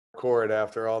record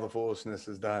after all the foolishness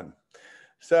is done.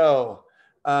 So,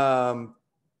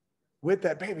 with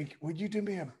that, baby, would you do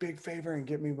me a big favor and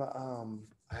get me my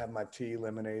I have my tea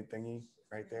lemonade thingy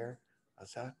right there.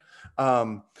 What's that?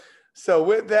 Um, so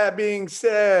with that being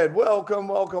said, welcome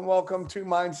to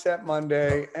Mindset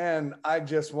Monday. And I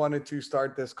just wanted to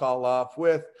start this call off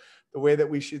with the way that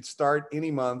we should start any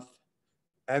month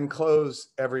and close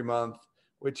every month,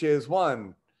 which is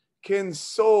one,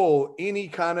 console any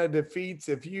kind of defeats.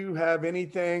 If you have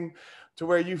anything to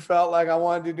where you felt like I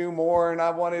wanted to do more and I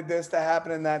wanted this to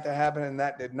happen and that to happen and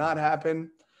that did not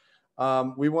happen,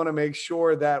 we want to make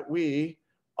sure that we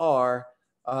are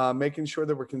making sure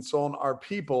that we're consoling our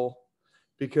people,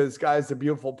 because guys, the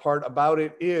beautiful part about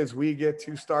it is we get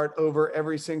to start over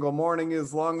every single morning.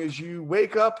 As long as you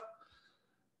wake up,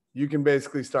 you can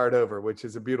basically start over, which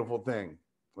is a beautiful thing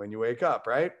when you wake up,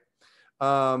 right?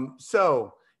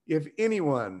 So if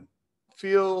anyone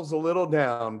feels a little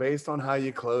down based on how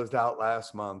you closed out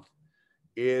last month,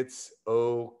 it's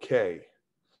okay,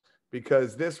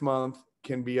 because this month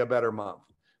can be a better month.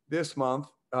 This month,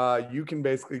 you can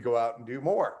basically go out and do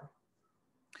more.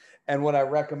 And what I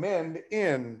recommend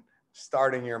in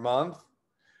starting your month,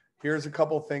 here's a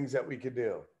couple things that we could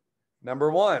do. Number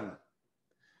one,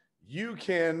 you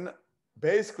can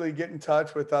basically get in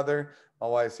touch with other, my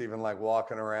wife's even like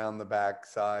walking around the back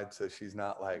side, so she's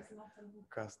not like,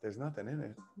 there's nothing in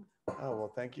it. Oh,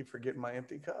 well, thank you for getting my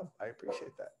empty cup. I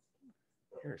appreciate that.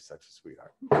 You're such a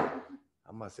sweetheart.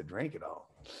 I must have drank it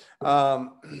all.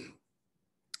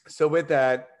 So with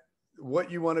that, what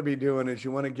you want to be doing is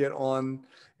you want to get on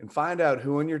and find out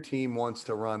who on your team wants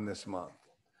to run this month,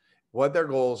 what their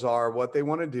goals are, what they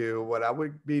want to do. What I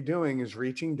would be doing is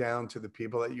reaching down to the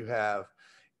people that you have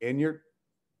in your,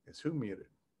 is who muted?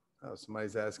 Oh,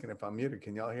 somebody's asking if I'm muted.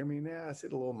 Can y'all hear me? Yeah, I see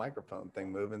the little microphone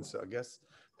thing moving, so I guess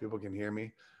people can hear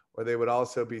me. Or they would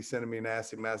also be sending me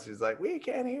nasty messages like, we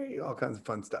can't hear you, all kinds of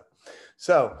fun stuff.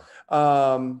 So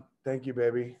thank you,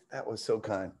 baby. That was so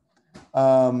kind.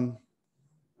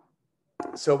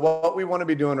 So what we want to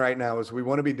be doing right now is we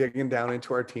want to be digging down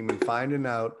into our team and finding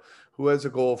out who has a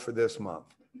goal for this month.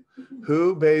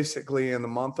 Who basically in the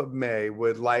month of May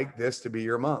would like this to be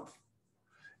your month?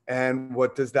 And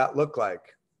what does that look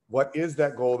like? What is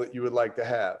that goal that you would like to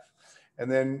have? And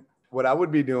then what I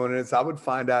would be doing is I would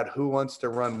find out who wants to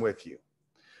run with you.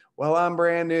 Well, I'm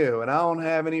brand new and I don't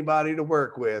have anybody to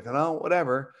work with and I don't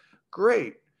whatever.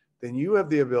 Great. Then you have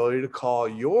the ability to call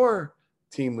your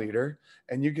team leader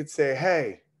and you could say,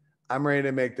 hey, I'm ready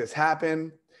to make this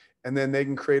happen. And then they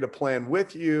can create a plan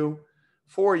with you,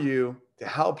 for you, to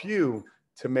help you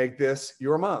to make this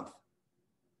your month.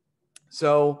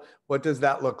 So what does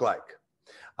that look like?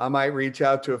 I might reach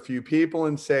out to a few people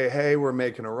and say, hey, we're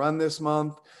making a run this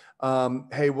month.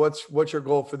 Hey, what's your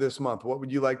goal for this month? What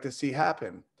would you like to see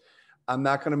happen? I'm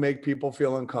not going to make people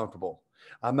feel uncomfortable.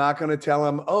 I'm not going to tell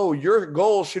them, oh, your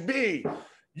goal should be,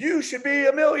 you should be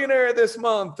a millionaire this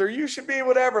month, or you should be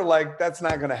whatever. Like, that's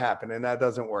not going to happen. And that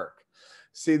doesn't work.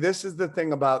 See, this is the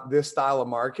thing about this style of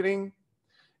marketing,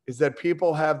 is that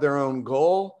people have their own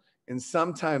goal, and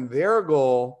sometimes their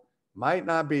goal might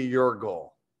not be your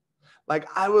goal. Like,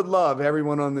 I would love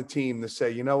everyone on the team to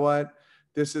say, you know what?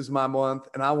 This is my month,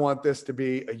 and I want this to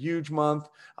be a huge month.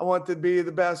 I want it to be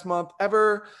the best month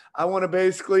ever. I want to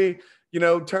basically,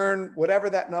 turn whatever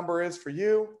that number is for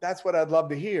you. That's what I'd love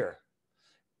to hear.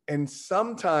 And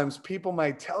sometimes people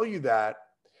might tell you that,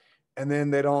 and then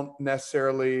they don't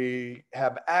necessarily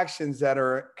have actions that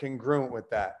are congruent with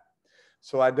that.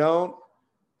 So I don't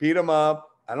beat them up.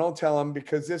 I don't tell them,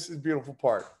 because this is the beautiful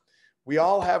part. We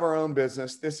all have our own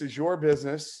business. This is your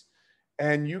business,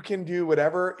 and you can do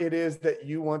whatever it is that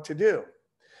you want to do.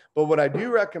 But what I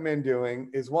do recommend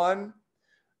doing is, one,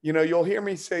 you'll hear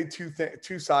me say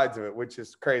two sides of it, which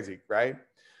is crazy, right?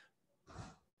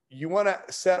 You want to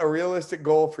set a realistic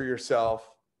goal for yourself,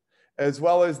 as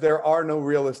well as there are no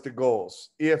realistic goals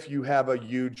if you have a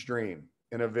huge dream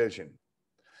and a vision.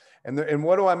 And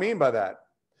what do I mean by that?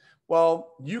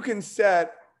 Well, you can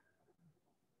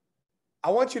I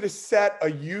want you to set a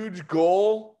huge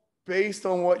goal based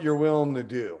on what you're willing to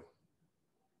do.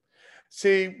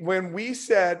 See, when we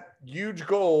set huge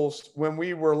goals, when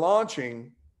we were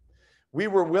launching, we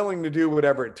were willing to do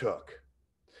whatever it took.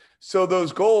 So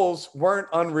those goals weren't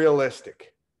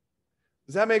unrealistic.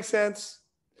 Does that make sense?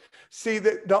 See,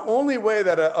 the only way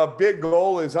that a big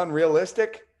goal is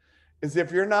unrealistic is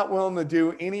if you're not willing to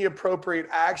do any appropriate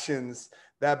actions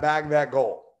that back that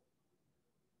goal.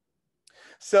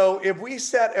 So if we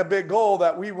set a big goal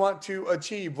that we want to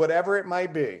achieve, whatever it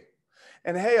might be,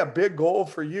 and hey, a big goal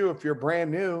for you, if you're brand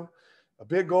new, a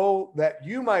big goal that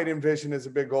you might envision as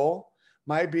a big goal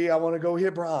might be, I want to go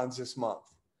hit bronze this month.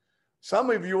 Some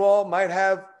of you all might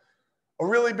have a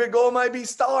really big goal, might be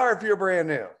star if you're brand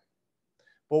new.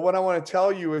 But what I want to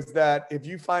tell you is that if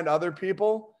you find other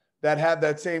people that have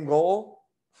that same goal,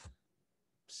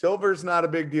 silver's not a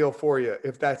big deal for you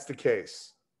if that's the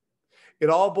case. It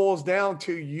all boils down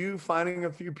to you finding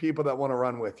a few people that want to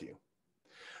run with you.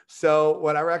 So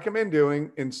what I recommend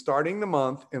doing in starting the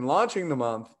month and launching the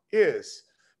month is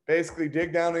basically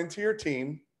dig down into your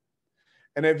team.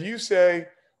 And if you say,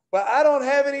 well, I don't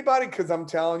have anybody, because I'm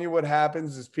telling you what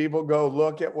happens is people go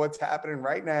look at what's happening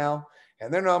right now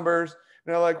and their numbers.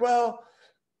 And they're like, well,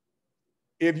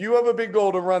 if you have a big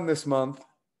goal to run this month,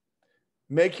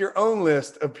 make your own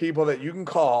list of people that you can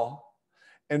call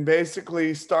and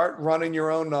basically start running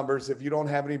your own numbers if you don't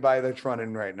have anybody that's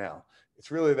running right now. It's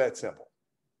really that simple.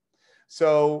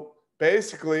 So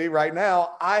basically right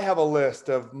now, I have a list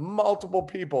of multiple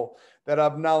people that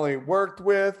I've not only worked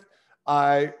with,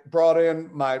 I brought in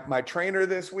my trainer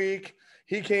this week.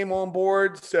 He came on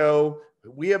board. So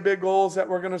we have big goals that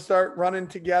we're going to start running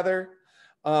together,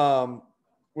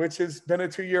 which has been a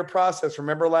 2-year process.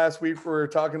 Remember last week we were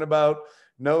talking about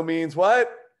no means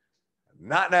what?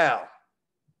 Not now.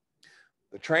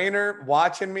 The trainer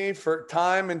watching me for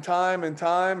time and time and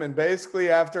time. And basically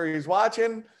after he's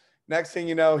watching, next thing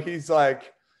you know, he's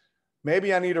like,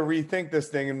 maybe I need to rethink this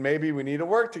thing and maybe we need to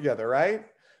work together, right?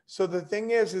 So the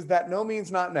thing is that no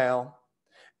means not now.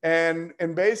 And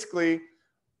basically,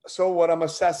 so what I'm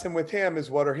assessing with him is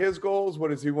what are his goals? What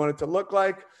does he want it to look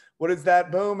like? What is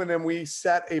that? Boom. And then we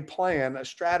set a plan, a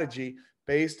strategy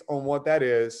based on what that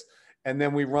is. And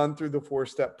then we run through the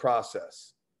 4-step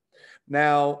process.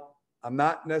 Now, I'm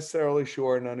not necessarily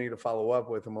sure, and I need to follow up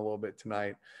with him a little bit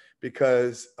tonight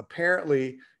because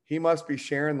apparently he must be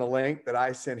sharing the link that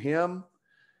I sent him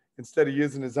instead of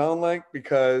using his own link,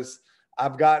 because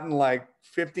I've gotten like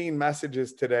 15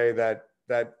 messages today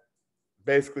that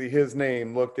basically his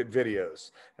name looked at videos.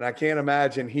 And I can't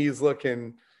imagine he's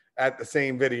looking at the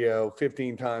same video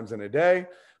 15 times in a day.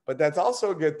 But that's also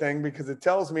a good thing because it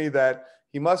tells me that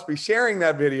he must be sharing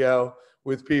that video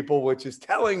with people, which is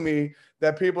telling me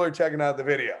that people are checking out the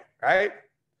video, right?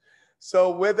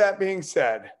 So with that being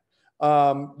said,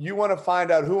 you want to find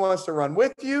out who wants to run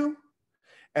with you.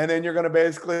 And then you're going to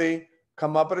basically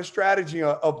come up with a strategy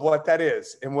of what that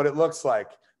is and what it looks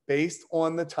like based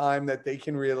on the time that they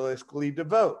can realistically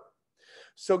devote.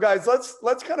 So guys,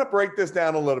 let's kind of break this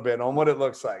down a little bit on what it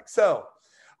looks like. So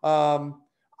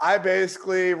I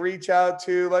basically reach out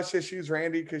to, let's just use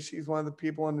Randy because she's one of the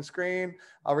people on the screen.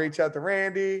 I'll reach out to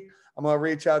Randy. I'm going to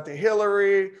reach out to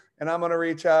Hillary, and I'm going to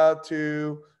reach out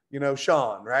to,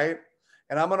 Sean, right?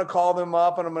 And I'm going to call them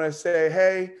up and I'm going to say,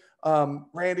 hey,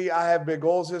 Randy, I have big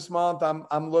goals this month.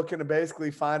 I'm looking to basically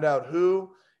find out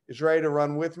who is ready to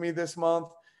run with me this month.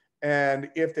 And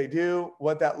if they do,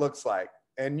 what that looks like.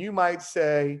 And you might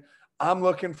say, I'm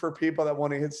looking for people that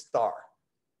want to hit star.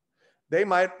 They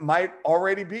might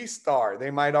already be star.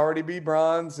 They might already be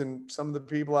bronze. And some of the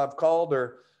people I've called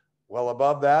are well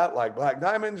above that, like black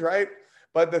diamonds, right?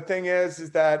 But the thing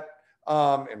is that,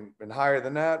 and higher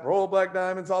than that, roll black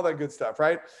diamonds, all that good stuff,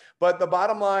 right? But the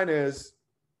bottom line is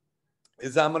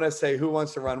I'm going to say, who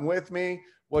wants to run with me?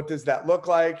 What does that look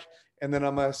like? And then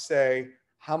I'm going to say,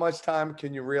 how much time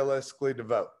can you realistically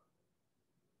devote?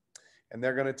 And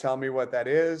they're going to tell me what that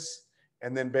is.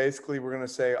 And then basically we're going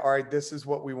to say, all right, this is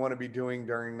what we want to be doing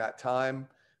during that time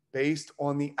based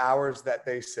on the hours that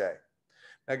they say.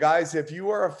 Now, guys, if you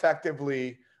are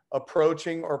effectively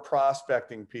approaching or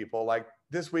prospecting people, like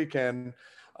this weekend,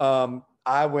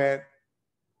 I went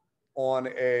on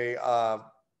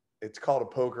it's called a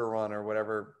poker run or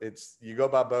whatever. You go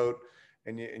by boat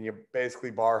and you basically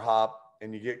bar hop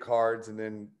and you get cards and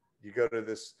then you go to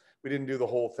this. We didn't do the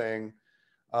whole thing.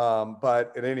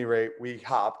 But at any rate, we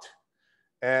hopped,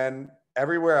 and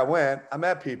everywhere I went, I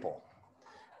met people.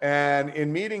 And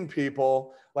in meeting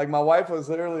people, like my wife was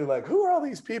literally like, who are all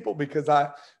these people? Because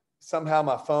somehow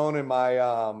my phone and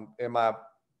my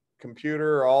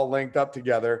computer are all linked up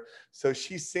together. So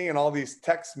she's seeing all these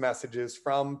text messages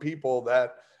from people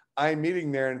that I'm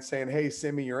meeting there and saying, hey,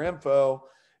 send me your info.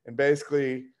 And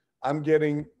basically I'm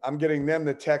getting them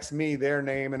to text me their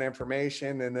name and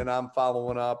information. And then I'm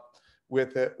following up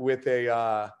with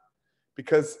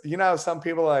because some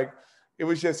people like, it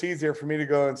was just easier for me to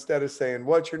go, instead of saying,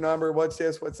 what's your number? What's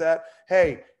this? What's that?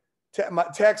 Hey,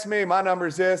 text me. My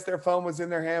number's this. Their phone was in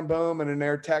their hand, boom. And then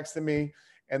they're texting me.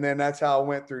 And then that's how I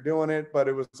went through doing it. But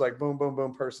it was like boom, boom,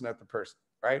 boom, person after person,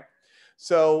 right?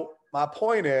 So my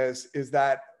point is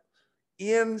that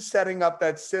in setting up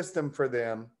that system for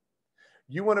them,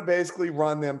 you want to basically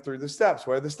run them through the steps.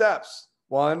 What are the steps?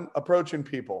 1, approaching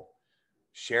people.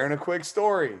 sharing a quick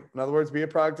story. In other words, be a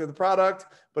product of the product.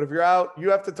 But if you're out, you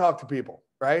have to talk to people,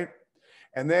 right?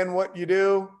 And then what you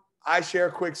do, I share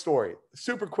a quick story,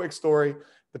 super quick story,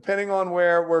 depending on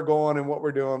where we're going and what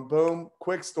we're doing. Boom,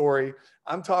 quick story.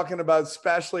 I'm talking about,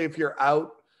 especially if you're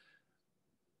out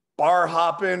bar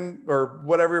hopping or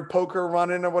whatever, poker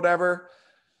running or whatever.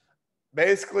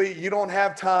 Basically, you don't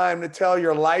have time to tell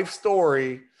your life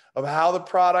story of how the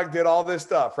product did all this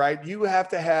stuff, right? You have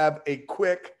to have a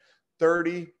quick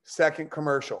 30-second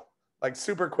commercial, like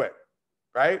super quick,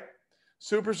 right?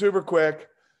 Super, super quick.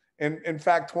 And in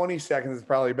fact, 20 seconds is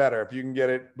probably better if you can get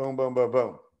it boom, boom, boom,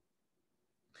 boom.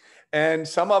 And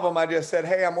some of them I just said,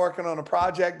 hey, I'm working on a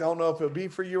project. Don't know if it'll be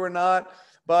for you or not,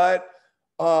 but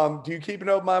do you keep an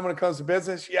open mind when it comes to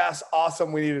business? Yes.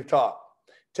 Awesome. We need to talk.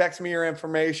 Text me your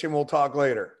information. We'll talk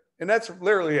later. And that's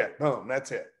literally it. Boom.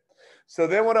 That's it. So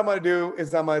then what I'm going to do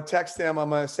is I'm going to text them. I'm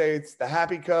going to say it's the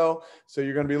Happy Co. So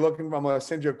you're going to be looking, I'm going to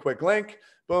send you a quick link.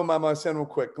 Boom. I'm going to send them a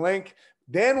quick link.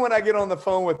 Then when I get on the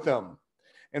phone with them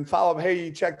and follow up, hey,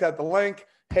 you checked out the link.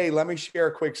 Hey, let me share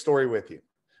a quick story with you.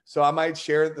 So I might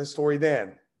share the story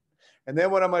then. And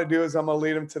then what I'm going to do is I'm going to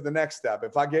lead them to the next step.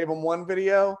 If I gave them one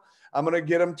video, I'm going to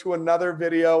get them to another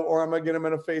video, or I'm going to get them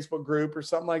in a Facebook group or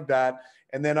something like that.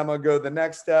 And then I'm going to go the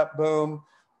next step, boom,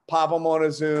 pop them on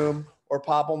a Zoom or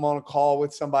pop them on a call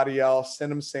with somebody else,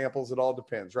 send them samples. It all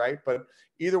depends, right? But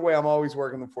either way, I'm always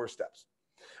working the 4 steps.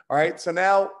 All right. So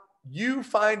now you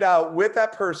find out with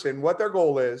that person what their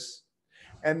goal is,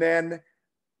 and then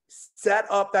set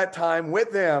up that time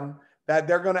with them that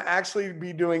they're going to actually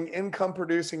be doing income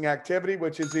producing activity,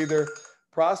 which is either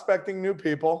prospecting new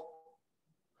people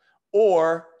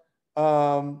or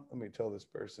let me tell this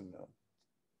person no.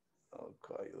 I'll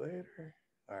call you later.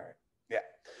 All right. Yeah.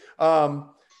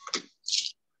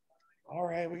 All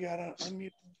right. We got to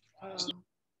unmute.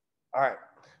 All right.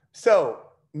 So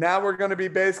now we're going to be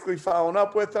basically following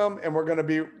up with them, and we're going to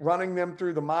be running them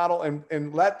through the model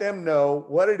and let them know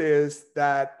what it is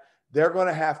that they're going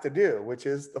to have to do, which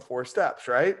is the 4 steps,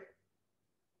 right?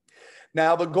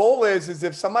 Now, the goal is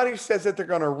if somebody says that they're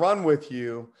going to run with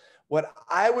you, what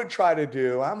I would try to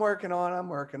do, I'm working on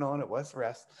it. What's the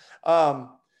rest?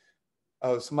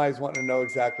 Oh, somebody's wanting to know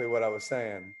exactly what I was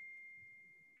saying.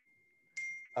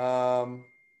 So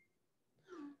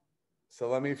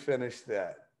let me finish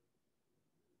that.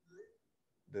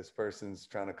 This person's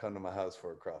trying to come to my house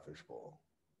for a crawfish bowl.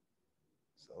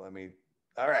 So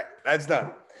all right, that's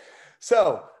done.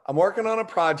 So I'm working on a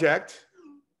project.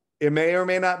 It may or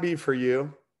may not be for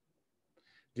you.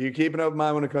 Do you keep an open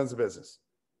mind when it comes to business?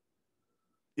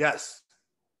 Yes.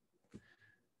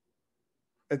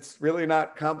 It's really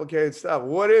not complicated stuff.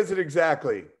 What is it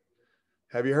exactly?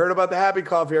 Have you heard about the Happy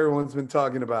Coffee everyone's been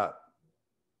talking about?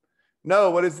 No,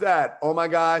 what is that? Oh my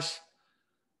gosh.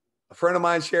 A friend of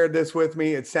mine shared this with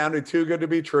me. It sounded too good to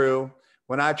be true.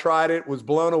 When I tried it, was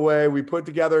blown away. We put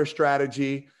together a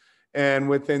strategy, and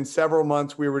within several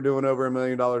months, we were doing over $1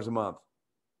 million a month.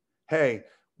 Hey,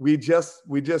 we just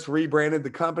rebranded the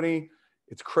company.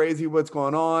 It's crazy what's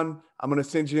going on. I'm going to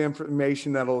send you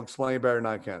information that'll explain it better than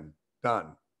I can. Done.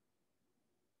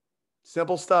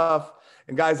 Simple stuff.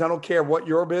 And guys, I don't care what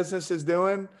your business is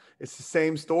doing. It's the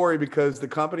same story, because the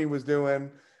company was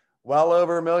doing well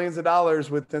over millions of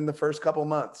dollars within the first couple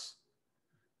months.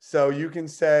 So you can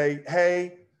say,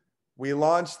 hey, we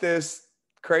launched this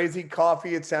crazy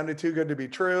coffee. It sounded too good to be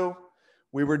true.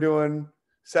 We were doing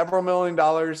several $1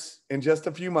 million in just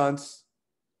a few months.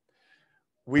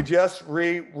 We just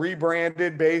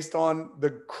rebranded based on the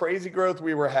crazy growth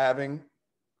we were having.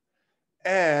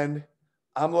 And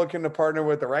I'm looking to partner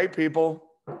with the right people.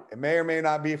 It may or may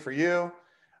not be for you.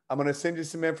 I'm going to send you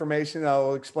some information.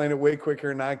 I'll explain it way quicker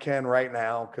than I can right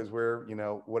now, because we're,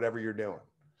 whatever you're doing.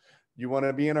 You want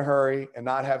to be in a hurry and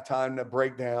not have time to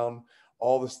break down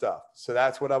all the stuff. So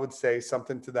that's what I would say,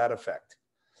 something to that effect.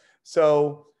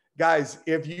 So guys,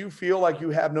 if you feel like you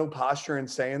have no posture in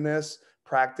saying this,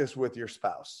 practice with your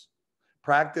spouse,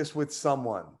 practice with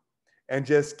someone, and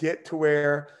just get to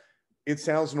where it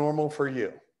sounds normal for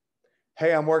you.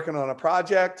 Hey, I'm working on a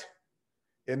project.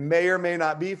 It may or may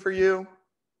not be for you.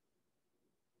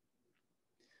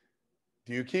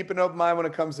 Do you keep an open mind when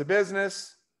it comes to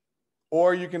business?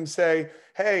 Or you can say,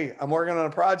 hey, I'm working on a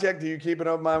project. Do you keep an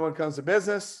open mind when it comes to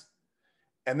business?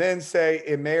 And then say,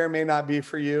 it may or may not be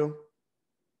for you.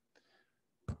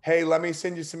 Hey, let me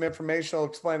send you some information. I'll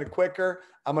explain it quicker.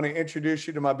 I'm going to introduce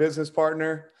you to my business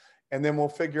partner, and then we'll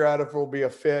figure out if it will be a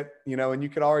fit, and you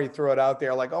can already throw it out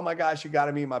there like, oh my gosh, you got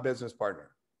to meet my business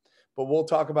partner. But we'll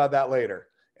talk about that later.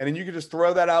 And then you can just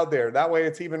throw that out there. That way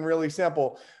it's even really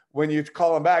simple. When you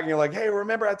call them back and you're like, hey,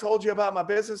 remember I told you about my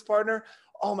business partner?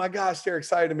 Oh my gosh, they're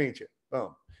excited to meet you.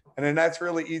 Boom. And then that's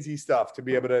really easy stuff to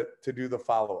be able to do the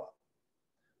follow-up.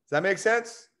 Does that make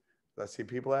sense? Let's see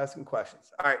people asking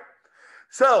questions. All right.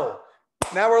 So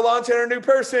now we're launching a new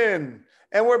person.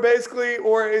 And we're basically,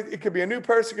 or it could be a new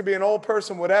person, it could be an old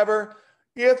person, whatever.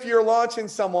 If you're launching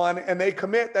someone and they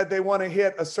commit that they want to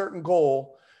hit a certain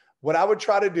goal, what I would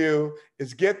try to do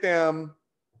is get them,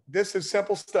 this is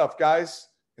simple stuff, guys,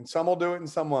 and some will do it and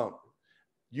some won't.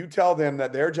 You tell them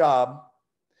that their job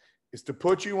is to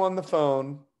put you on the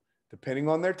phone, depending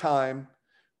on their time,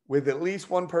 with at least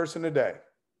one person a day.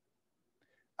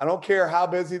 I don't care how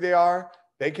busy they are,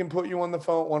 they can put you on the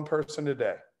phone with one person a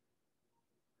day.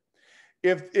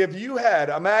 If you had,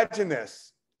 imagine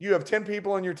this, you have 10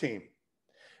 people on your team,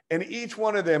 and each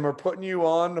one of them are putting you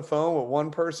on the phone with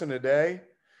one person a day,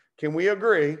 can we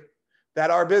agree that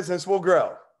our business will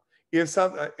grow?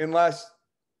 Unless,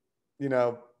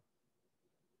 you're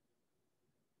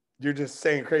just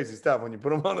saying crazy stuff when you put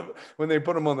them when they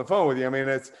put them on the phone with you. I mean,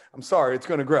 I'm sorry, it's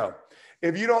going to grow.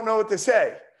 If you don't know what to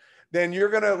say, then you're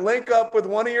going to link up with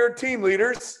one of your team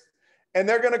leaders and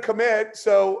they're going to commit.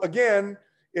 So again,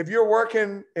 if you're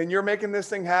working and you're making this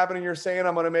thing happen and you're saying,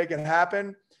 I'm going to make it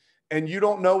happen, and you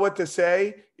don't know what to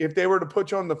say, if they were to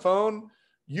put you on the phone,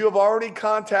 you have already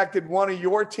contacted one of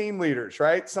your team leaders,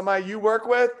 right? Somebody you work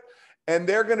with, and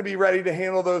they're going to be ready to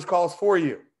handle those calls for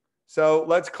you. So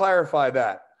let's clarify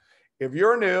that. If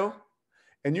you're new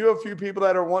and you have a few people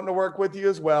that are wanting to work with you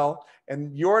as well,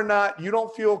 and you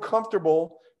don't feel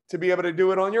comfortable to be able to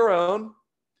do it on your own,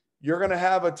 you're going to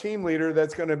have a team leader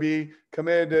that's going to be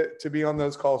committed to be on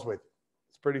those calls with you.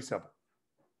 It's pretty simple.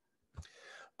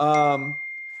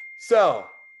 So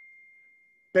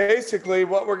basically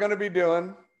what we're going to be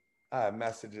doing,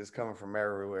 messages coming from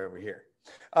everywhere over here.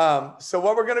 So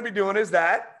what we're going to be doing is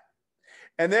that,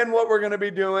 and then what we're going to be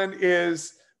doing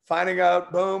is finding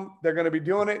out, boom, they're going to be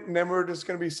doing it. And then we're just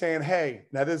going to be saying, hey,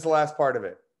 now this is the last part of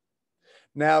it.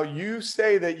 Now you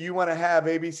say that you want to have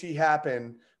ABC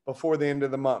happen before the end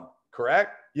of the month,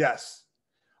 correct? Yes.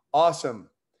 Awesome.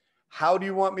 How do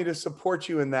you want me to support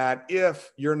you in that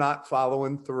if you're not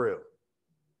following through?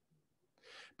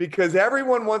 Because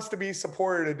everyone wants to be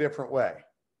supported a different way.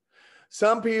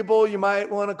 Some people you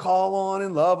might want to call on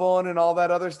and love on and all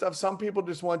that other stuff. Some people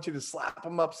just want you to slap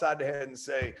them upside the head and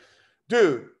say,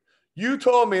 dude, you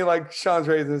told me, like Sean's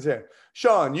raising his hand,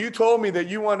 Sean, you told me that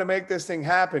you wanted to make this thing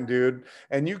happen, dude.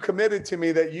 And you committed to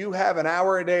me that you have an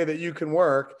hour a day that you can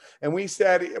work. And we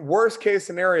said, worst case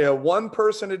scenario, one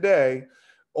person a day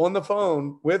on the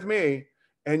phone with me,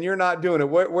 and you're not doing it.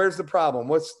 Where's the problem?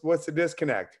 What's the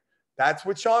disconnect? That's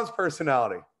with Sean's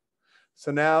personality.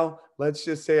 So now let's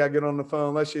just say I get on the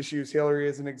phone. Let's just use Hillary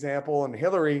as an example. And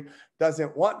Hillary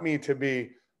doesn't want me to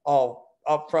be all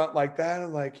upfront like that.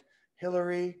 And like,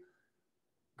 Hillary,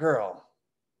 girl,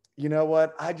 you know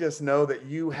what? I just know that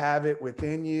you have it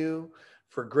within you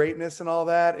for greatness and all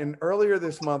that. And earlier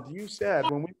this month, you said,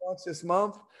 when we launched this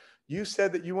month, you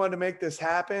said that you wanted to make this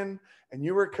happen and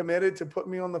you were committed to put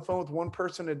me on the phone with one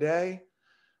person a day.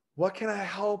 What can I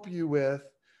help you with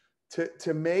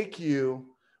to make you,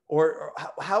 or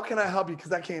how can I help you?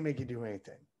 Because I can't make you do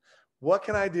anything. What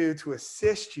can I do to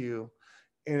assist you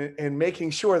in making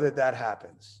sure that that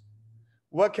happens?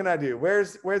 What can I do?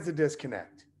 Where's the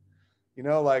disconnect?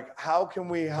 Like, how can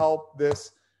we help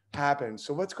this happen?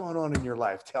 So what's going on in your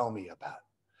life? Tell me about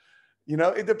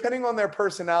it. Depending on their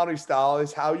personality style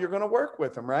is how you're going to work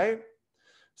with them, right?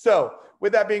 So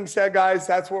with that being said, guys,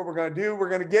 that's what we're going to do. We're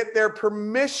going to get their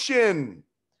permission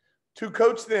to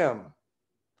coach them.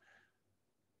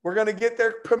 We're going to get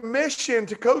their permission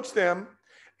to coach them.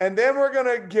 And then we're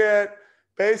going to get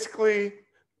basically,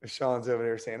 Sean's over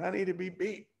there saying, I need to be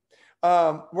beat.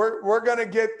 We're going to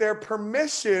get their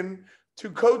permission to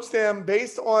coach them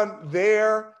based on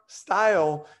their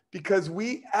style, because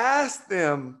we asked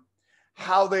them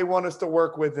how they want us to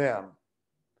work with them.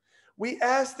 We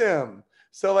asked them.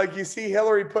 So like you see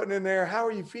Hillary putting in there, how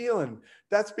are you feeling?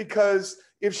 That's because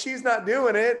if she's not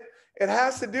doing it, it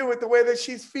has to do with the way that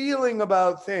she's feeling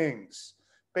about things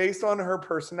based on her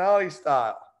personality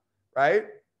style, right?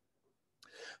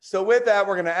 So with that,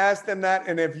 we're going to ask them that.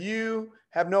 And if you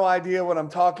have no idea what I'm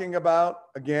talking about,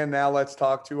 again, now let's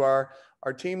talk to our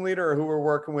team leader or who we're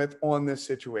working with on this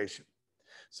situation.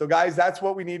 So guys, that's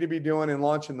what we need to be doing in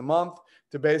launching the month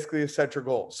to basically set your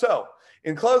goals. So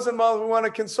in closing the month, we want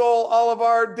to console all of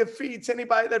our defeats.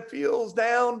 Anybody that feels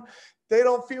down, they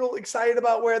don't feel excited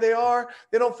about where they are,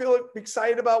 they don't feel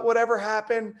excited about whatever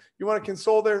happened. You want to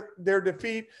console their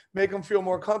defeat, make them feel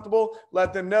more comfortable,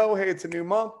 let them know, hey, it's a new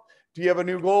month. Do you have a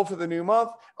new goal for the new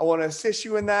month? I want to assist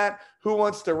you in that. Who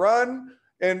wants to run?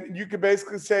 And you could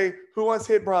basically say, who wants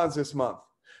to hit bronze this month?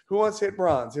 Who wants to hit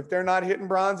bronze? If they're not hitting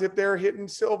bronze, if they're hitting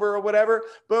silver or whatever,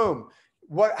 boom.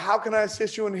 How can I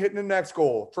assist you in hitting the next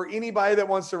goal for anybody that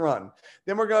wants to run?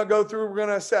 Then we're going to go through, we're going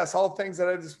to assess all things that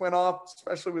I just went off,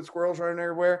 especially with squirrels running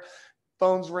everywhere,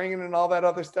 phones ringing and all that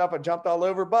other stuff. I jumped all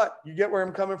over, but you get where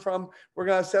I'm coming from. We're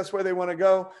going to assess where they want to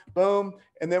go, boom.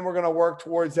 And then we're going to work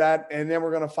towards that. And then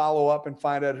we're going to follow up and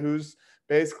find out who's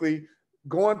basically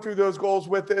going through those goals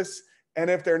with us. And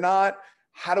if they're not,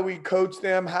 how do we coach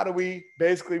them? How do we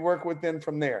basically work with them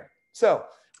from there? So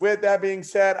with that being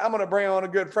said, I'm going to bring on a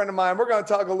good friend of mine. We're going to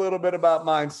talk a little bit about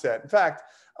mindset. In fact,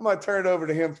 I'm going to turn it over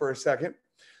to him for a second.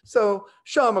 So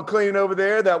Sean McLean over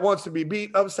there that wants to be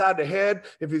beat upside the head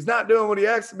if he's not doing what he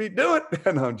has to be doing.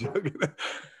 No, I'm joking.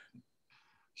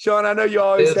 Sean, I know you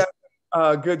always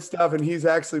have good stuff, and he's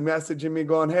actually messaging me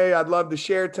going, hey, I'd love to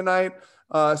share tonight.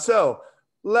 So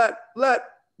let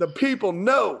the people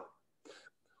know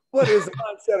what is the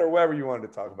mindset or whatever you wanted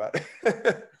to talk about.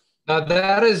 Now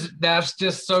that's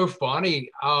just so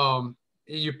funny.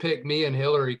 You picked me and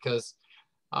Hillary because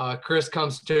Chris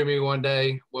comes to me one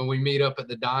day when we meet up at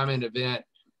the Diamond event,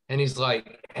 and he's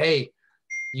like, hey,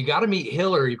 you got to meet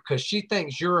Hillary because she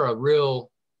thinks you're a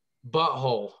real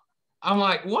butthole. I'm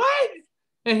like, what?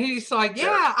 And he's like,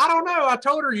 yeah, I don't know. I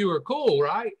told her you were cool,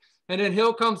 right? And then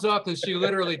Hill comes up and she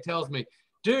literally tells me,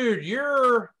 dude,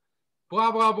 you're blah,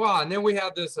 blah, blah. And then we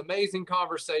have this amazing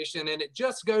conversation, and it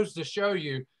just goes to show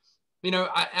you, and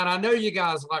I know you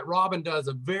guys, like Robin does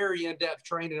a very in-depth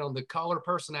training on the color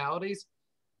personalities,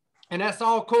 and that's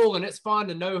all cool, and it's fun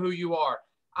to know who you are.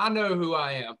 I know who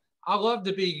I am. I love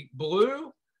to be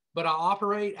blue, but I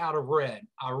operate out of red.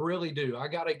 I really do. I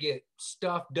got to get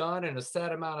stuff done in a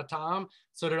set amount of time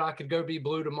so that I could go be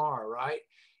blue tomorrow, right?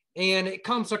 And it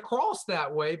comes across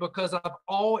that way because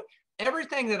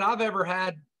everything that I've ever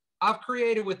had, I've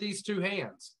created with these two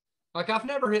hands. Like, I've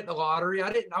never hit the lottery.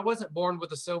 I wasn't born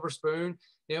with a silver spoon.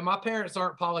 My parents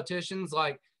aren't politicians.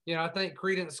 Like, I think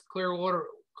Creedence Clearwater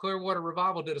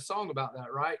Revival did a song about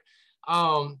that, right?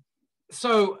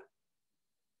 So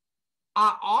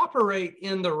I operate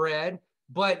in the red,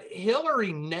 but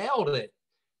Hillary nailed it.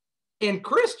 And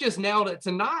Chris just nailed it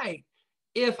tonight.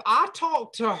 If I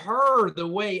talk to her the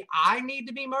way I need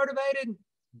to be motivated,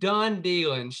 done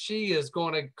dealing. She is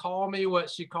going to call me what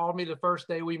she called me the first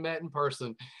day we met in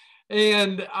person.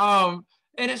 And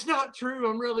it's not true.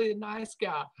 I'm really a nice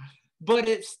guy, but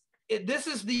this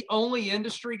is the only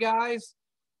industry, guys,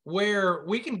 where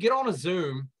we can get on a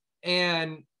Zoom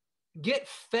and get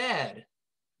fed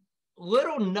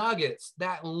little nuggets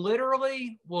that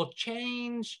literally will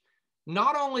change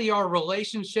not only our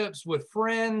relationships with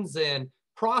friends and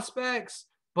prospects,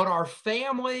 but our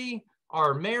family,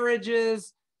 our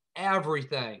marriages,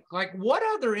 everything. Like, what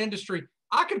other industry?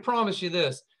 I can promise you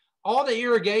this. All the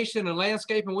irrigation and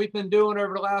landscaping we've been doing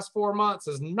over the last 4 months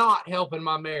is not helping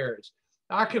my marriage.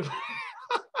 I could.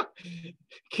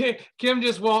 Kim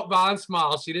just walked by and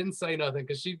smiled. She didn't say nothing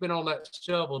because she's been on that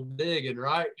shovel digging,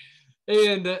 right?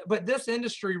 And but this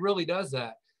industry really does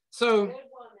that. So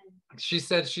she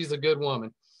said she's a good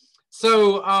woman.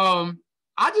 So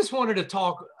I just wanted to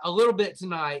talk a little bit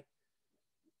tonight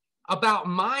about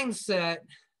mindset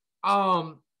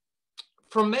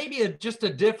from maybe just a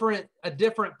different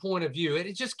point of view.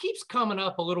 It just keeps coming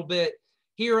up a little bit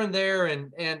here and there,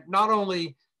 and not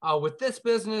only with this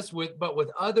business, but with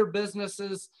other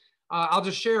businesses. I'll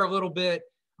just share a little bit.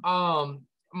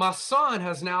 My son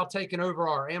has now taken over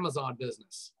our Amazon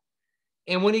business.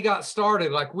 And when he got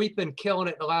started, like, we've been killing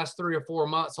it the last 3 or 4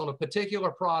 months on a particular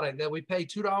product that we pay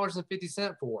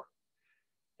 $2.50 for.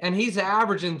 And he's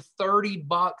averaging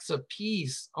 $30 a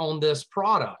piece on this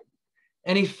product.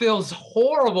 And he feels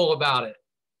horrible about it.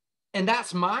 And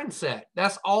that's mindset.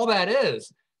 That's all that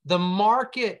is. The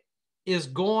market is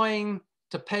going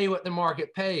to pay what the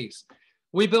market pays.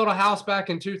 We built a house back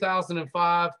in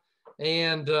 2005.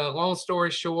 And long story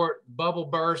short, bubble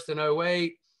burst in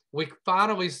 2008. We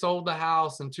finally sold the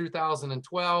house in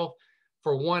 2012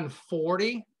 for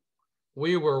 $140.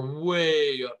 We were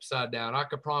way upside down. I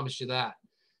could promise you that.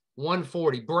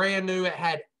 $140, brand new. It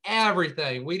had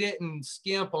everything. We didn't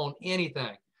skimp on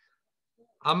anything.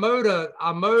 I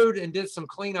mowed and did some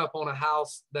cleanup on a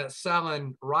house that's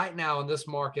selling right now in this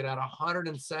market at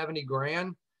 170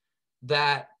 grand.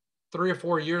 That 3 or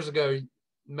 4 years ago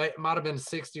might have been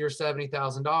 $60,000 or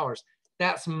 $70,000.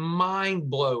 That's mind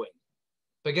blowing.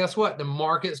 But guess what? The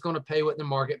market's going to pay what the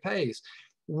market pays.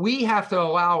 We have to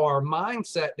allow our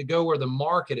mindset to go where the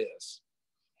market is.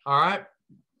 All right.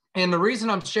 And the reason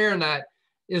I'm sharing that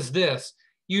is this.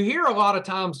 You hear a lot of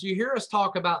times, you hear us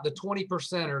talk about the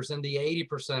 20%ers and the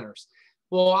 80%ers.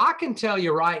 Well, I can tell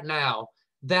you right now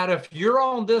that if you're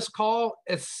on this call,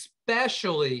 especially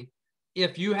especially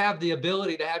if you have the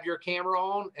ability to have your camera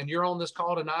on and you're on this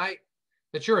call tonight,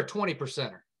 that you're a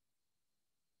 20%er.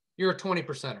 You're a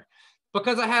 20%er.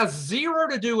 Because it has zero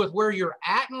to do with where you're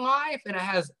at in life, and it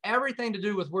has everything to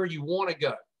do with where you want to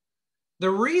go. The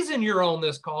reason you're on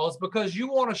this call is because you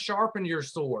want to sharpen your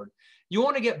sword. You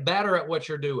want to get better at what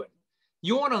you're doing.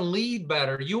 You want to lead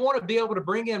better. You want to be able to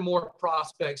bring in more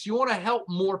prospects. You want to help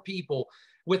more people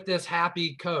with this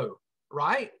happy co,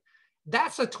 right?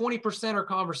 That's a 20%er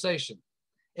conversation.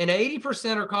 An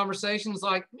 80%er conversation is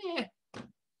like,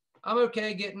 I'm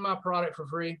okay getting my product for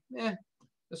free.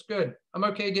 That's good. I'm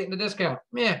okay getting a discount.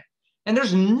 And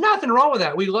there's nothing wrong with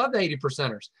that. We love the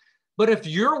 80%ers. But if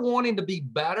you're wanting to be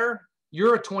better,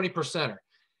 you're a 20%er.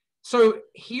 So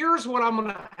here's what I'm going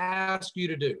to ask you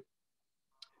to do.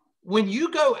 When you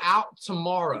go out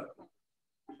tomorrow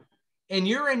and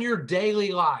you're in your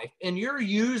daily life and you're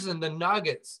using the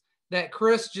nuggets that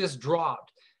Chris just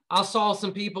dropped, I saw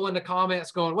some people in the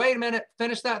comments going, wait a minute,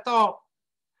 finish that thought.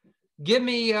 Give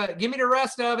me the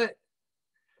rest of it.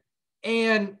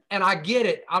 And I get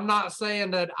it. I'm not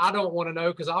saying that I don't want to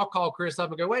know, because I'll call Chris up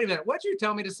and go, wait a minute, what'd you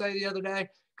tell me to say the other day?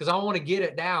 Because I want to get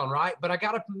it down, right? But I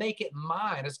got to make it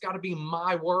mine. It's got to be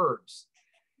my words.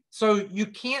 So you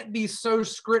can't be so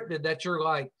scripted that you're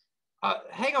like,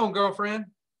 hang on, girlfriend.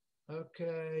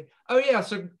 Okay. Oh, yeah.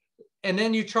 So, and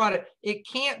then you try to, it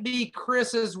can't be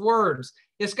Chris's words.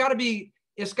 It's got to be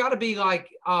like,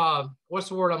 what's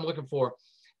the word I'm looking for?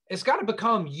 It's got to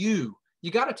become you. You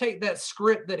got to take that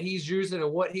script that he's using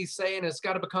and what he's saying. It's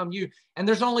got to become you. And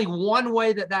there's only one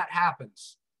way that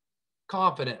happens: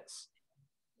 confidence.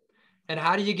 And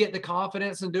how do you get the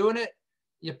confidence in doing it?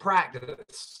 You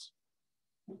practice.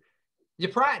 You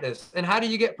practice. And how do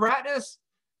you get practice?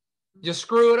 You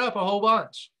screw it up a whole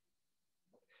bunch.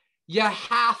 You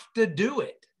have to do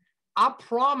it. I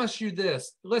promise you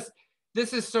this. Listen,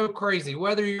 this is so crazy,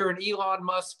 whether you're an Elon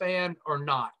Musk fan or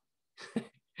not.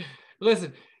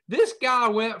 Listen, this guy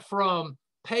went from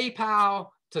PayPal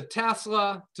to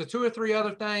Tesla to 2 or 3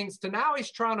 other things to now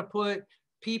he's trying to put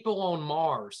people on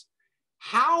Mars.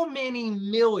 How many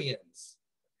millions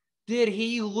did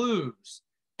he lose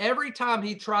every time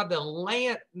he tried to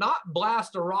land, not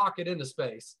blast a rocket into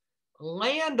space,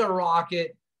 land a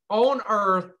rocket on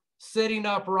Earth sitting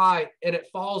upright, and it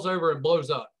falls over and blows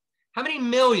up? How many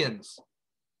millions?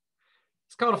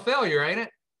 It's called a failure, ain't it?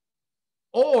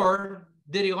 Or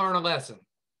did he learn a lesson?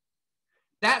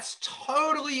 That's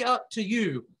totally up to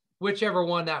you, whichever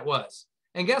one that was.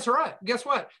 And guess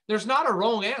what? There's not a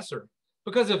wrong answer.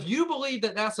 Because if you believe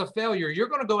that that's a failure, you're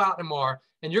going to go out tomorrow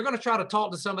and you're going to try to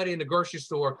talk to somebody in the grocery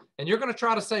store and you're going to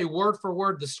try to say word for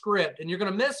word the script, and you're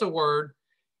going to miss a word,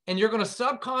 and you're going to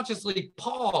subconsciously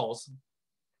pause,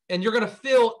 and you're going to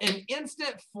feel an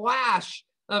instant flash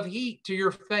of heat to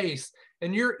your face,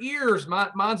 and your ears,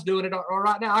 mine's doing it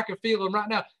right now. I can feel them right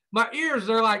now. My ears,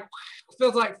 they're like,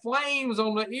 feels like flames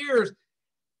on the ears.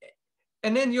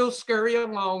 And then you'll scurry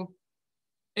along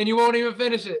and you won't even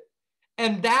finish it.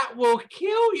 And that will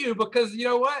kill you, because you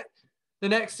know what? The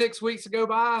next 6 weeks go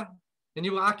by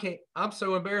and I'm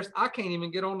so embarrassed. I can't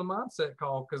even get on the mindset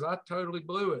call because I totally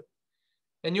blew it.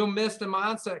 And you'll miss the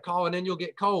mindset call, and then you'll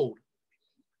get cold.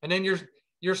 And then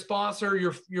your sponsor,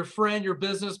 your friend, your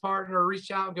business partner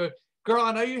reach out and go, girl,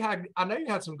 I know you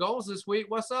had some goals this week.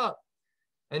 What's up?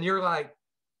 And you're like,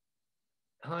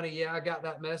 honey, yeah, I got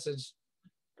that message,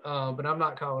 but I'm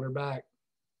not calling her back.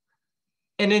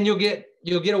 And then you'll get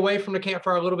away from the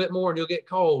campfire a little bit more, and you'll get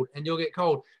cold.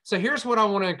 So here's what I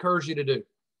want to encourage you to do.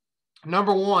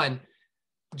 Number one,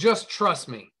 just trust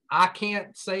me. I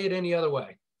can't say it any other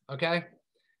way. Okay.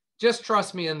 Just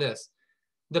trust me in this.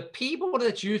 The people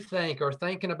that you think are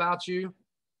thinking about you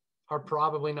are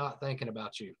probably not thinking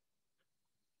about you.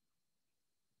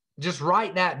 Just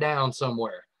write that down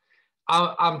somewhere.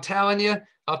 I'm telling you,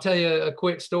 I'll tell you a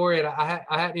quick story. And I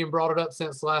hadn't even brought it up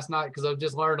since last night because I've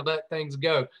just learned to let things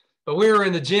go. But we were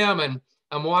in the gym, and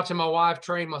I'm watching my wife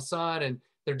train my son, and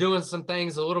they're doing some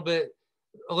things a little bit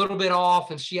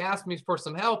off. And she asked me for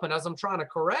some help. And as I'm trying to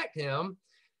correct him,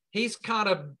 he's kind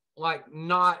of like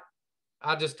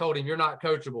I just told him, you're not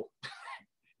coachable.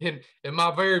 I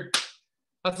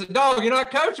said, dog, you're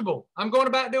not coachable. I'm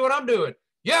going back to do what I'm doing.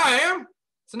 Yeah, I am.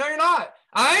 So no, you're not.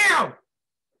 I am.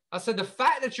 I said, the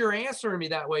fact that you're answering me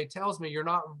that way tells me you're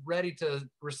not ready to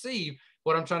receive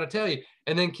what I'm trying to tell you.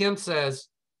 And then Kim says,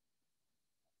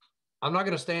 I'm not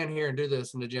going to stand here and do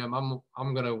this in the gym.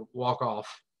 I'm going to walk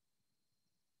off.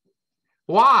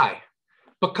 Why?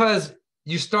 Because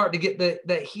you start to get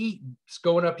that heat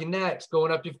going up your neck,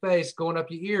 going up your face, going up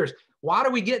your ears. Why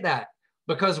do we get that?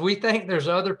 Because we think there's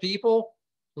other people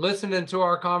listening to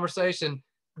our conversation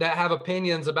that have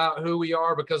opinions about who we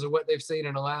are because of what they've seen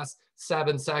in the last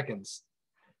 7 seconds.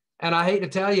 And I hate to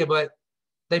tell you, but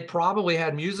they probably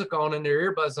had music on in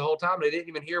their earbuds the whole time. They didn't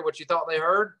even hear what you thought they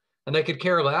heard, and they could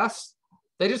care less.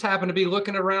 They just happened to be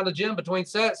looking around the gym between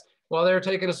sets while they were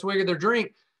taking a swig of their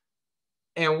drink,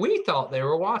 and we thought they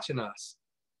were watching us.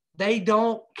 They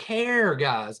don't care,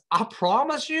 guys. I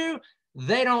promise you,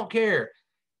 they don't care.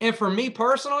 And for me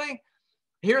personally,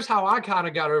 here's how I kind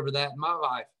of got over that in my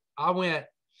life. I went,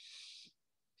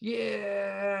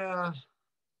 yeah,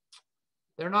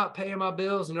 they're not paying my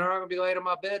bills and they're not going to be late on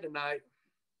my bed tonight.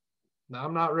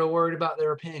 I'm not real worried about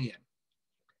their opinion.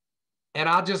 And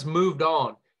I just moved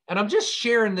on. And I'm just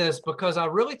sharing this because I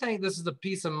really think this is a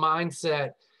piece of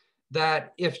mindset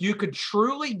that if you could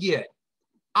truly get,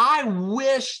 I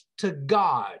wish to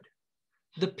God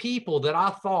the people that I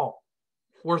thought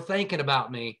were thinking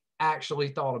about me actually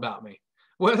thought about me,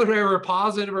 whether they were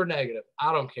positive or negative.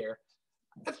 I don't care.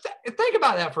 Think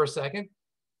about that for a second.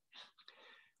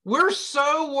 We're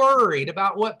so worried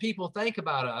about what people think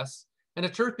about us. And the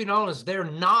truth be known is they're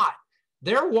not.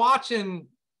 They're watching.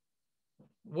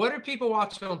 What are people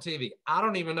watching on TV? I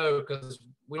don't even know because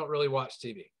we don't really watch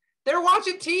TV. They're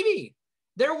watching TV.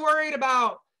 They're worried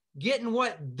about getting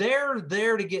what they're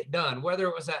there to get done, whether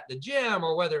it was at the gym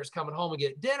or whether it's coming home and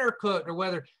get dinner cooked or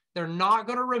whether they're not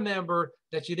going to remember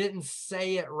that you didn't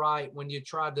say it right when you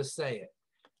tried to say it.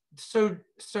 So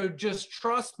just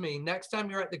trust me, next time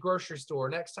you're at the grocery store,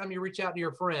 next time you reach out to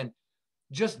your friend,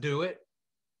 just do it.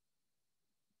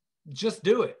 Just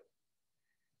do it.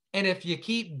 And if you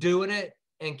keep doing it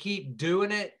and keep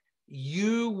doing it,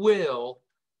 you will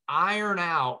iron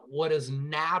out what is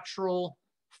natural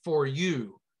for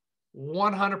you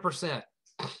 100%.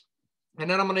 And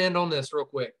then I'm going to end on this real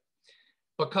quick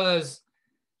because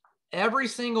every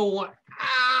single one,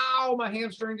 ow, my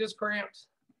hamstring just cramped.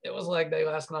 It was leg day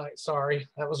last night. Sorry.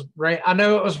 That was, I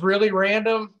know it was really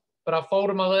random, but I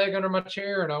folded my leg under my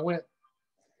chair and I went,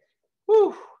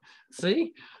 whew,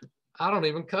 see, I don't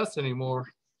even cuss anymore.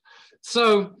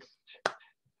 So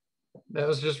that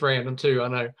was just random too, I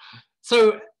know.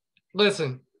 So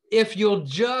listen, if you'll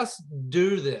just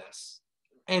do this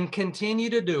and continue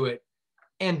to do it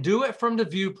and do it from the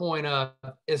viewpoint of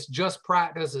it's just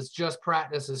practice, it's just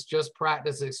practice, it's just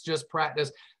practice, it's just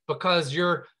practice, because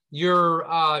you're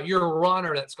a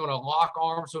runner that's going to lock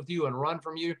arms with you and run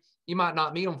from you. You might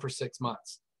not meet them for 6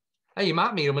 months. Hey, you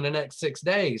might meet them in the next 6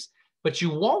 days, but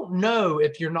you won't know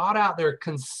if you're not out there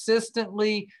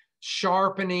consistently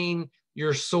sharpening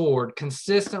your sword,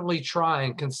 consistently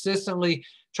trying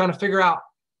to figure out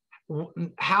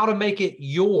how to make it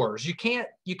yours. You can't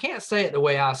say it the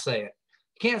way I say it.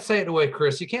 You can't say it the way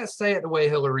Chris, you can't say it the way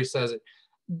Hillary says it.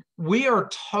 We are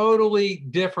totally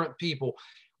different people.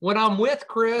 When I'm with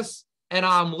Chris and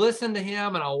I'm listening to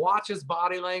him and I watch his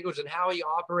body language and how he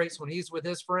operates when he's with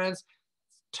his friends,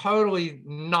 totally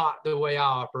not the way I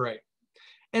operate.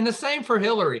 And the same for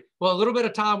Hillary. Well, a little bit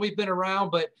of time we've been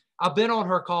around, but I've been on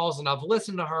her calls and I've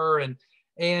listened to her and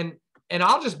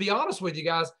I'll just be honest with you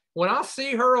guys. When I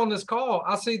see her on this call,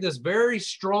 I see this very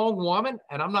strong woman,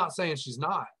 and I'm not saying she's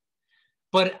not,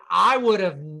 but I would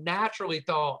have naturally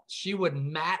thought she would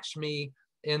match me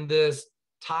in this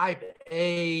type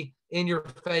A, in your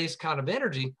face kind of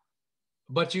energy.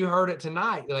 But you heard it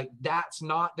tonight. Like, that's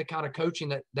not the kind of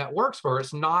coaching that works for her.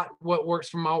 It's not what works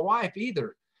for my wife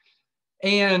either.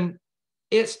 And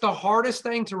it's the hardest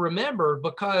thing to remember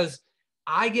because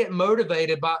I get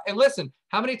motivated by, and listen,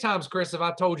 how many times, Chris, have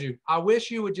I told you, I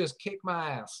wish you would just kick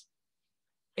my ass?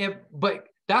 But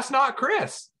that's not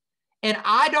Chris. And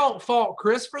I don't fault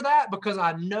Chris for that because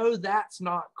I know that's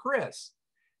not Chris.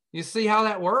 You see how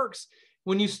that works?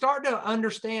 When you start to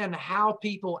understand how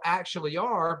people actually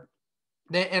are,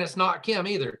 and it's not Kim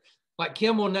either. Like,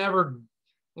 Kim will never,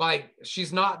 like,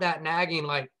 she's not that nagging,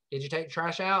 like, did you take the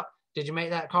trash out? Did you make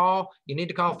that call? You need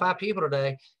to call 5 people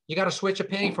today. You got to switch a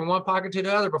penny from one pocket to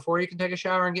the other before you can take a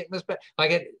shower and get in this bed.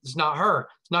 Like, it's not her.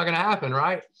 It's not going to happen,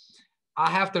 right? I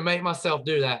have to make myself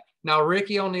do that. Now,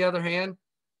 Ricky, on the other hand,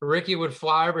 Ricky would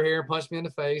fly over here and punch me in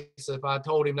the face if I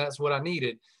told him that's what I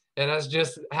needed. And that's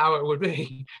just how it would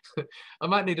be. I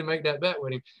might need to make that bet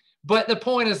with him. But the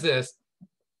point is this.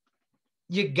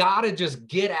 You got to just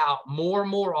get out more and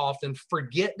more often.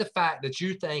 Forget the fact that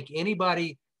you think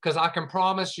anybody, because I can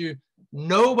promise you,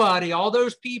 nobody, all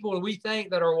those people we think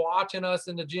that are watching us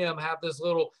in the gym have this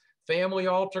little family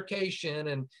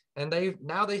altercation and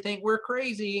they think we're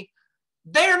crazy.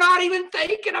 They're not even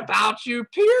thinking about you,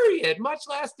 period. Much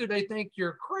less do they think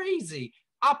you're crazy.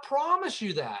 I promise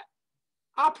you that.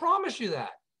 I promise you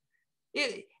that.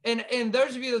 And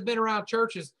those of you that have been around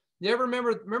churches, you ever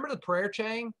remember the prayer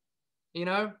chain? You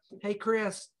know, hey,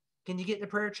 Chris, can you get the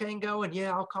prayer chain going?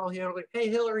 Yeah, I'll call Hillary. Hey,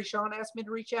 Hillary, Sean asked me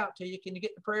to reach out to you. Can you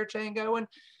get the prayer chain going?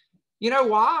 You know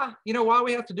why? You know why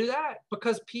we have to do that?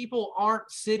 Because people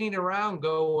aren't sitting around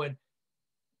going,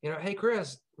 hey,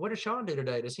 Chris, what does Sean do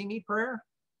today? Does he need prayer?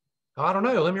 Oh, I don't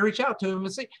know. Let me reach out to him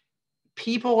and see.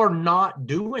 People are not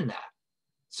doing that.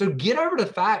 So get over the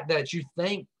fact that you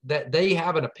think that they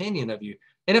have an opinion of you.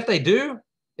 And if they do,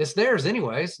 it's theirs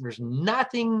anyways. There's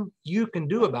nothing you can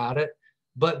do about it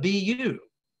but be you.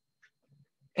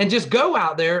 And just go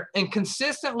out there and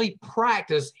consistently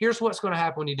practice. Here's what's going to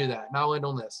happen when you do that. And I'll end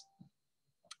on this.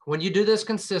 When you do this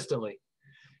consistently,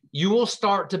 you will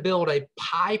start to build a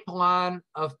pipeline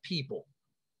of people.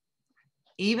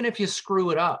 Even if you screw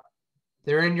it up,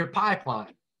 they're in your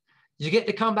pipeline. You get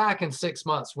to come back in 6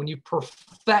 months when you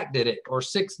perfected it, or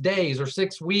 6 days or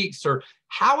 6 weeks, or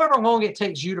however long it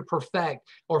takes you to perfect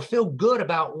or feel good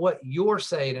about what you're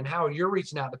saying and how you're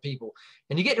reaching out to people.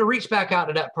 And you get to reach back out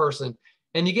to that person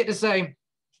and you get to say,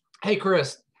 hey,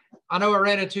 Chris, I know I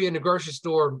ran into you in the grocery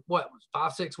store,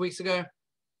 5, 6 weeks ago?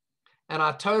 And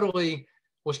I totally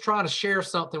was trying to share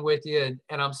something with you.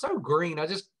 And I'm so green.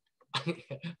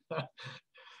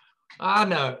 I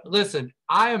know. Listen,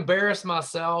 I embarrassed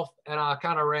myself and I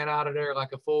kind of ran out of there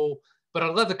like a fool. But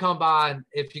I'd love to come by, and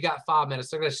if you got 5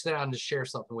 minutes, I'm going to sit down and just share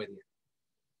something with you.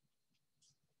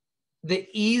 The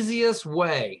easiest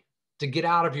way to get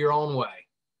out of your own way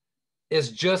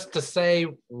is just to say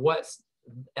what's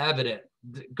evident.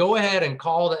 Go ahead and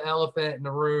call the elephant in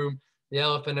the room,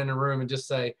 and just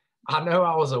say, I know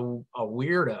I was a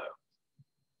weirdo.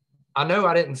 I know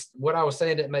what I was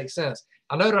saying didn't make sense.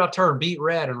 I know that I turned beet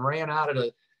red and ran out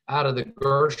of the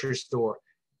grocery store.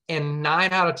 And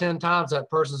 9 out of 10 times that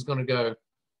person's going to go,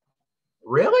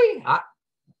 really? I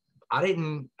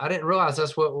didn't realize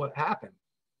that's what happened.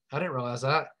 I didn't realize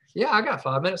that. Yeah, I got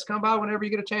 5 minutes. Come by whenever you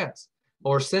get a chance.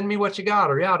 Or send me what you got.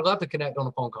 Or yeah, I'd love to connect on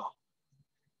a phone call.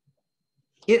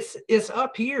 It's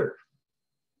up here.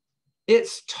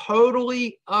 It's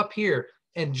totally up here.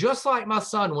 And just like my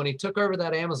son, when he took over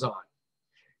that Amazon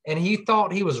and he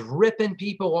thought he was ripping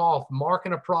people off,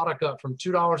 marking a product up from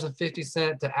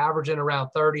 $2.50 to averaging around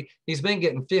 30, he's been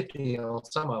getting 50 on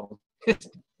some of them. It's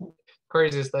the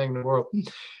craziest thing in the world.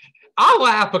 I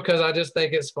laugh because I just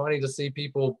think it's funny to see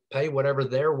people pay whatever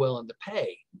they're willing to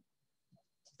pay.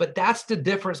 But that's the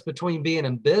difference between being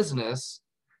in business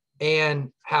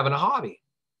and having a hobby.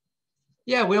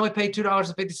 Yeah, we only pay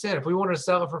 $2.50. If we wanted to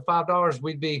sell it for $5,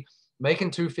 we'd be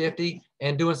making $2.50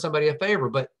 and doing somebody a favor,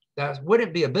 but that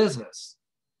wouldn't be a business.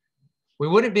 We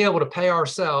wouldn't be able to pay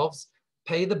ourselves,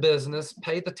 pay the business,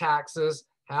 pay the taxes,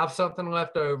 have something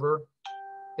left over.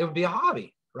 It would be a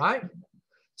hobby, right?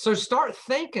 So start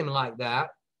thinking like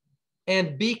that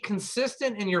and be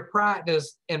consistent in your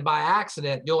practice. And by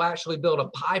accident, you'll actually build a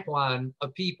pipeline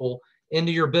of people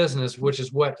into your business, which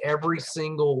is what every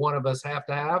single one of us have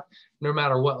to have, no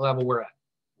matter what level we're at.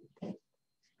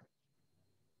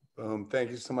 Boom.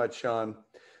 Thank you so much, Sean.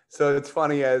 So it's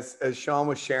funny, as Sean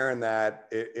was sharing that,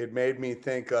 it made me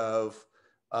think of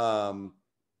now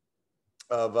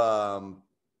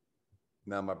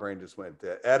my brain just went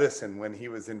to Edison when he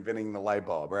was inventing the light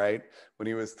bulb, right? When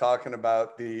he was talking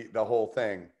about the whole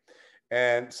thing.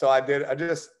 And so I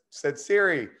just said,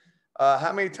 Siri,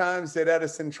 how many times did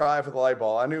Edison try for the light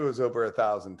bulb? I knew it was over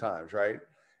 1,000 times, right?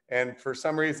 And for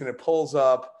some reason, it pulls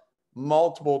up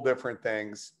multiple different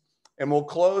things. And we'll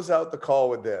close out the call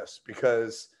with this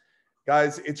because,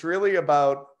 guys, it's really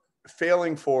about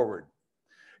failing forward,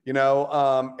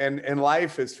 and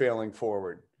life is failing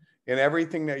forward in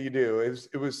everything that you do.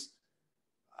 It was,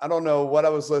 I don't know what I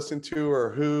was listening to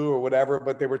or who or whatever,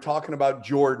 but they were talking about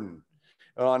Jordan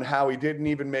on how he didn't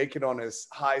even make it on his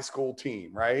high school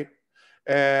team, right?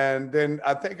 And then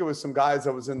I think it was some guys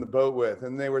I was in the boat with,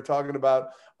 and they were talking about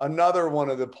another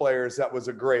one of the players that was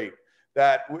a great,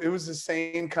 that it was the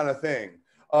same kind of thing.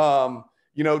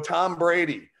 Tom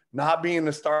Brady not being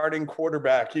the starting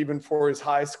quarterback, even for his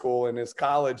high school and his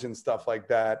college and stuff like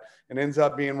that, and ends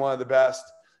up being one of the best,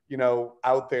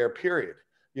 out there, period.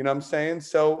 You know what I'm saying?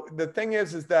 So the thing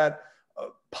is that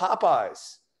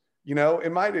Popeyes,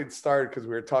 it might have started because we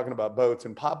were talking about boats,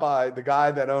 and Popeye, the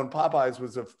guy that owned Popeyes,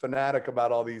 was a fanatic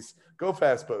about all these Go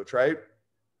Fast boats, right?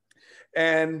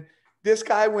 And this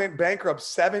guy went bankrupt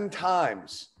 7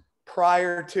 times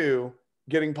prior to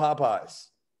getting Popeyes,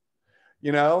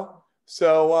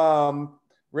 So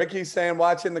Ricky's saying,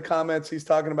 watch in the comments, he's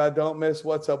talking about don't miss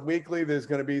What's Up Weekly. There's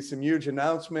going to be some huge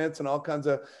announcements and all kinds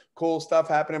of cool stuff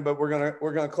happening, but we're going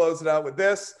to close it out with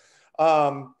this.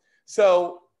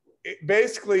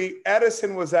 Basically,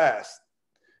 Edison was asked.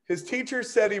 His teacher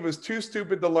said he was too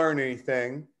stupid to learn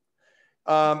anything.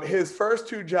 His first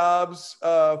two jobs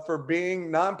for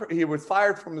being he was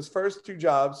fired from his first two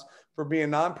jobs for being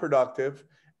non-productive.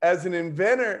 As an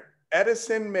inventor,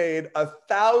 Edison made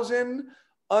 1,000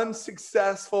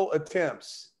 unsuccessful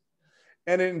attempts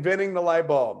at inventing the light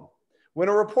bulb. When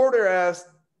a reporter asked,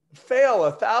 fail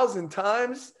 1,000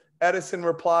 times? Edison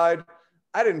replied,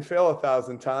 I didn't fail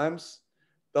 1,000 times.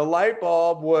 The light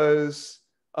bulb was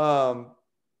an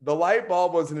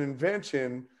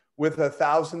invention with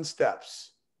 1,000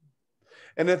 steps.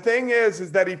 And the thing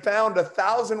is that he found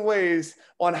 1,000 ways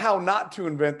on how not to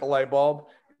invent the light bulb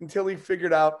until he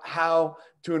figured out how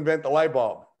to invent the light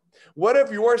bulb. What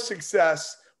if your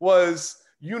success was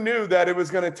you knew that it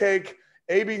was going to take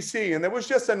ABC and there was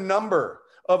just a number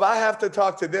of I have to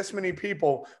talk to this many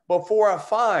people before I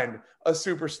find a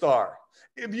superstar?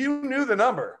 If you knew the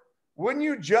number, wouldn't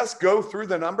you just go through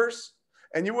the numbers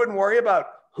and you wouldn't worry about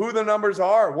who the numbers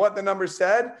are, what the numbers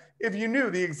said? If you knew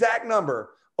the exact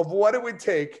number of what it would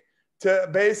take to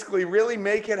basically really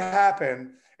make it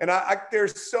happen. And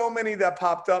there's so many that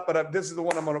popped up, but this is the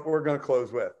one we're going to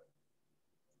close with.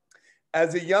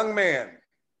 As a young man,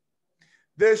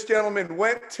 this gentleman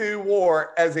went to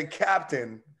war as a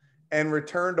captain and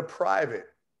returned a private.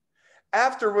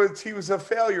 Afterwards, he was a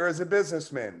failure as a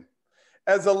businessman.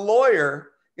 As a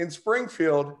lawyer in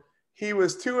Springfield, he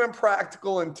was too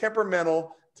impractical and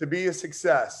temperamental to be a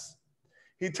success.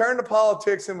 He turned to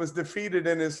politics and was defeated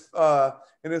in his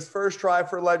first try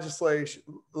for legislature.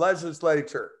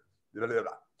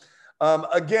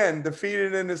 Again,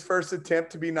 defeated in his first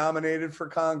attempt to be nominated for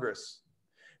Congress.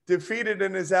 Defeated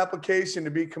in his application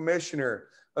to be commissioner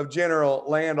of general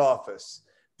land office.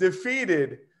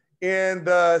 Defeated in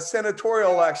the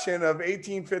senatorial election of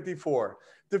 1854.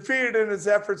 Defeated in his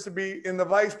efforts to be in the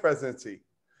vice presidency.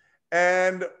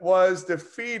 And was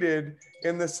defeated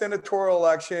in the senatorial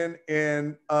election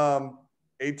in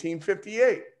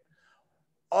 1858.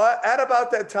 At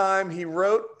about that time, he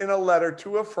wrote in a letter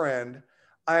to a friend,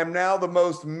 I am now the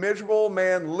most miserable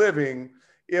man living.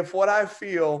 If what I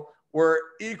feel were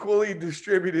equally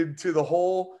distributed to the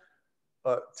whole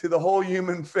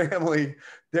human family,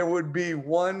 there would be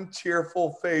one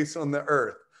cheerful face on the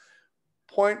earth.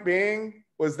 Point being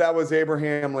that was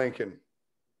Abraham Lincoln.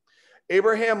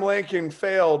 Abraham Lincoln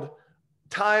failed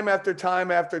time after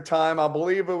time after time. I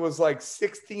believe it was like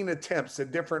 16 attempts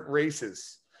at different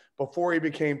races before he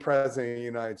became president of the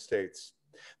United States.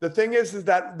 The thing is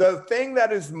that the thing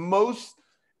that is most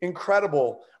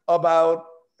incredible about,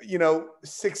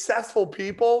 successful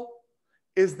people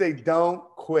is they don't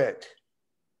quit.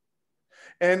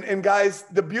 And guys,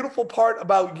 the beautiful part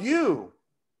about you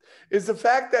is the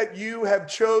fact that you have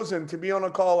chosen to be on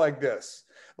a call like this.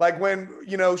 Like when,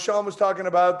 Sean was talking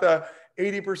about the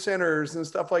 80%ers and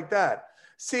stuff like that.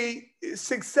 See,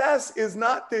 success is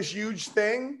not this huge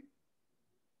thing.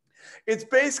 It's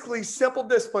basically simple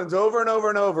disciplines over and over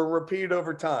and over, repeated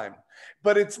over time.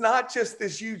 But it's not just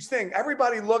this huge thing.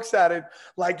 Everybody looks at it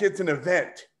like it's an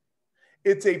event.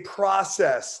 It's a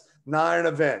process, not an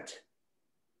event.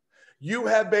 You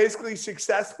have basically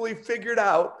successfully figured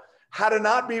out how to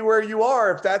not be where you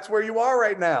are if that's where you are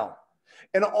right now.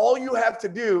 And all you have to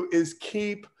do is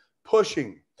keep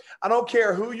pushing. I don't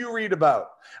care who you read about.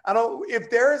 If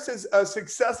there is a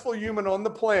successful human on the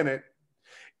planet,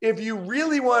 if you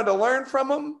really wanted to learn from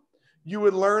them, you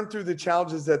would learn through the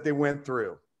challenges that they went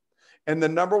through. And the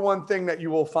number one thing that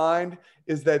you will find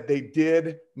is that they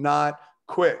did not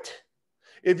quit.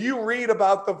 If you read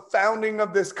about the founding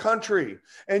of this country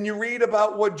and you read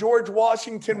about what George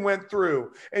Washington went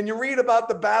through and you read about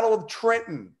the Battle of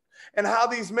Trenton and how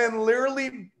these men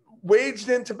literally waged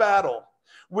into battle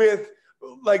with,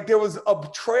 like, there was a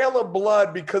trail of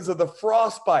blood because of the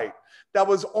frostbite that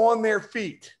was on their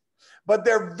feet. But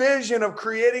their vision of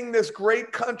creating this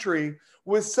great country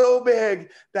was so big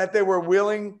that they were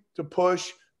willing to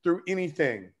push through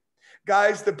anything.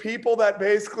 Guys, the people that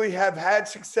basically have had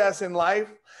success in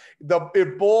life,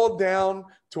 it boiled down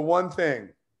to one thing.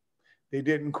 They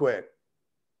didn't quit.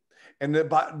 And the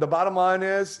bottom line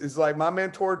is like my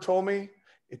mentor told me,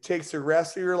 it takes the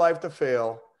rest of your life to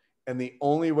fail. And the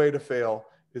only way to fail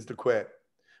is to quit.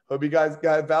 Hope you guys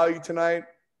got value tonight.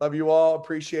 Love you all.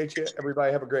 Appreciate you.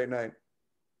 Everybody have a great night.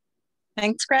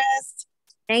 Thanks, Chris.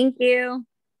 Thank you.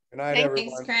 Good night, everyone.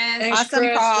 Thanks, Chris. Thanks, awesome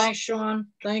Chris. Call. Thanks, Sean.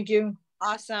 Thank you.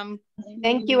 Awesome.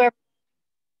 Thank you, everyone.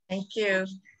 Thank you.